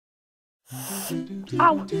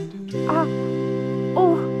Ow. Ah.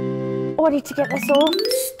 Oh. Oh, I need to get this off.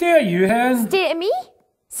 Stay to you, hen. Stay to me?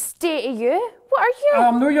 Stay to you? What are you?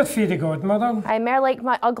 I'm no your fairy godmother. I'm more like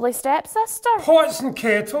my ugly stepsister. Pots and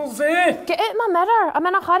kettles, eh? Get out my mirror. I'm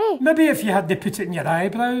in a hurry. Maybe if you had to put it in your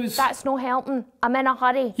eyebrows. That's no helping. I'm in a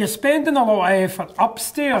hurry. You're spending a lot of effort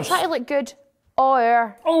upstairs. Try to look good.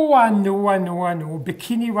 Oh, Oh, I know.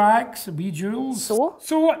 Bikini wax, wee jewels.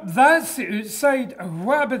 So? That's the outside.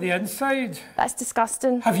 What about the inside? That's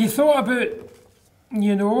disgusting. Have you thought about,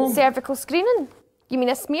 Cervical screening? You mean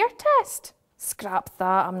a smear test? Scrap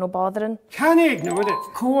that, I'm no bothering. Can you ignore it?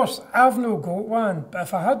 Of course, I've no got one, but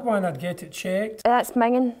if I had one, I'd get it checked. That's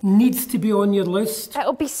minging. Needs to be on your list.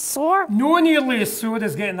 It'll be sore. No nearly as sore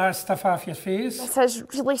as getting that stuff off your face. This is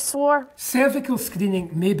really sore. Cervical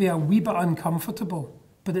screening may be a wee bit uncomfortable,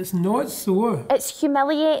 but it's not sore. It's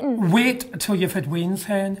humiliating. Wait till you've had Wayne's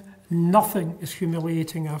hen. Nothing is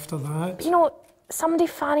humiliating after that. You know, somebody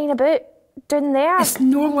fanning about down there. It's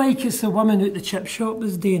not like it's the woman at the chip shop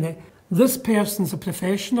that's doing it. This person's a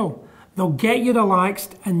professional. They'll get you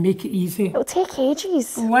relaxed and make it easy. It'll take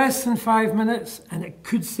ages. Less than 5 minutes and it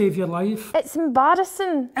could save your life. It's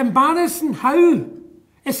embarrassing. Embarrassing? How?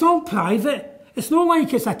 It's all private. It's not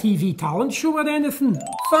like it's a TV talent show or anything.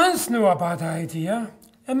 That's no a bad idea.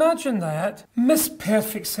 Imagine that. Miss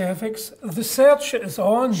Perfect Cervix. The search is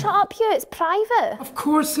on. Shut up, you. It's private. Of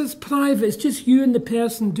course it's private. It's just you and the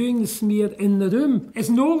person doing the smear in the room. It's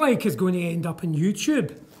not like it's going to end up on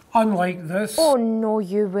YouTube. Unlike this. Oh no,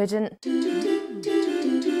 you wouldn't.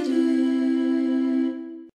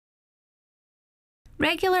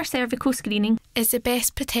 Regular cervical screening is the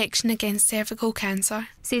best protection against cervical cancer.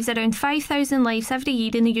 Saves around 5,000 lives every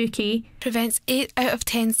year in the UK. Prevents 8 out of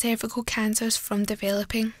 10 cervical cancers from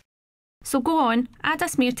developing. So go on, add a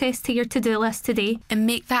smear test to your to-do list today and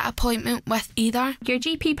make that appointment with either your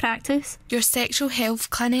GP practice, your sexual health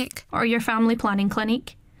clinic or your family planning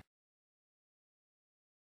clinic.